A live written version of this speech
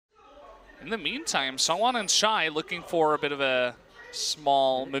In the meantime, Someone and Shy looking for a bit of a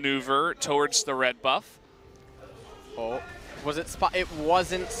small maneuver towards the red buff. Oh, was it spot? It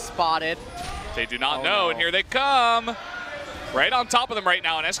wasn't spotted. They do not know, and here they come. Right on top of them right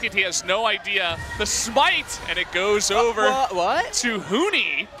now, and SKT has no idea. The smite, and it goes over to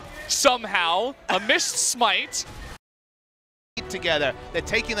Huni somehow. A missed smite. Together, they're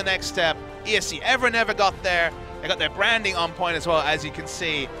taking the next step. ESC ever never got there. They got their branding on point as well, as you can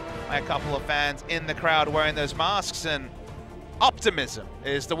see by a couple of fans in the crowd wearing those masks. And optimism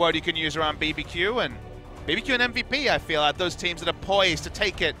is the word you can use around BBQ, and BBQ and MVP, I feel, are those teams that are poised to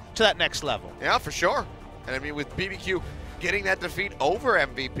take it to that next level. Yeah, for sure. And I mean, with BBQ getting that defeat over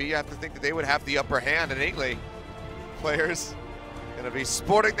MVP, you have to think that they would have the upper hand. And Ingley players going to be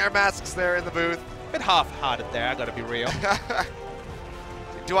sporting their masks there in the booth. A bit half-hearted there, I gotta be real.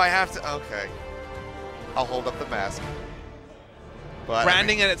 Do I have to? Okay. I'll hold up the mask. But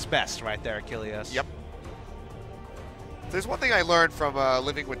branding at its best right there, Achilles. Yep. There's one thing I learned from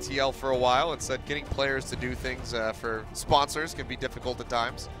living with TL for a while. It's that getting players to do things for sponsors can be difficult at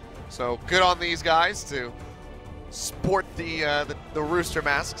times. So good on these guys to sport the Rooster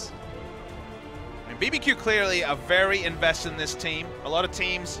masks. And BBQ clearly are very invested in this team. A lot of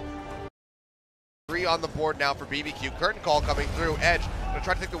teams. 3 on the board now for BBQ. Curtain call coming through. Edge gonna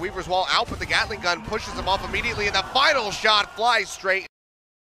try to take the Weaver's Wall out, but the Gatling gun pushes him off immediately, and the final shot flies straight.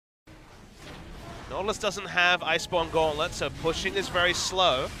 Nautilus doesn't have Iceborne Gauntlet, so pushing is very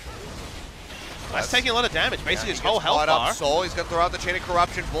slow. That's taking a lot of damage, basically his whole health bar. Soul, he's gonna throw out the Chain of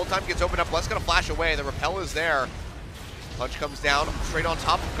Corruption. Full time gets opened up. Bless gonna flash away. The repel is there. Punch comes down, straight on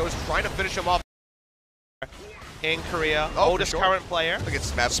top. Goes trying to finish him off. In Korea, oldest current player. Look at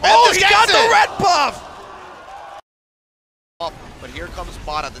Smeb. Oh, he got the red buff! But here comes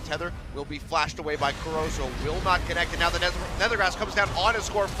Mata. The tether will be flashed away by Caroso. Will not connect. And now the Nethergrass comes down on his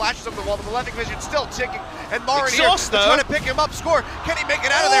score, flashes up the wall. The Malefic Vision still ticking. And Marin here is trying to pick him up. Score. Can he make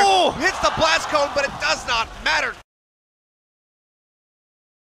it out of there? Hits the blast cone, but it does not matter.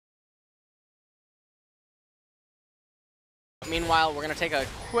 Meanwhile, we're going to take a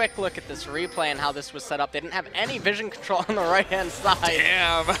quick look at this replay and how this was set up. They didn't have any vision control on the right-hand side.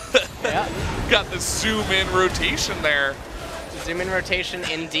 Damn. Yeah. Got the zoom-in rotation there. Zoom-in rotation,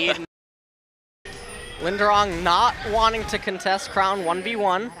 indeed. Linderong not wanting to contest Crown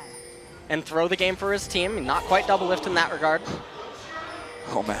 1v1 and throw the game for his team. Not quite double lift in that regard.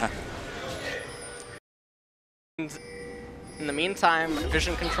 Oh, man. And in the meantime,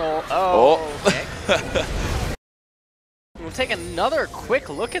 vision control. Okay. We'll take another quick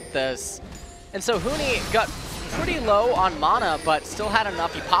look at this. And so Huni got pretty low on mana, but still had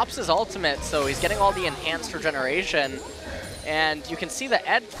enough. He pops his ultimate, so he's getting all the enhanced regeneration. And you can see that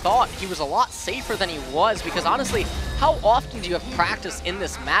Ed thought he was a lot safer than he was, because honestly, how often do you have practice in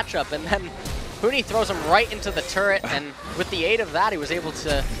this matchup? And then Huni throws him right into the turret, and with the aid of that, he was able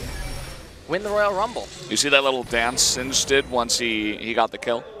to win the Royal Rumble. You see that little dance Singe did once he got the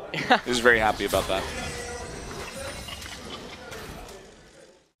kill? Yeah. He was very happy about that.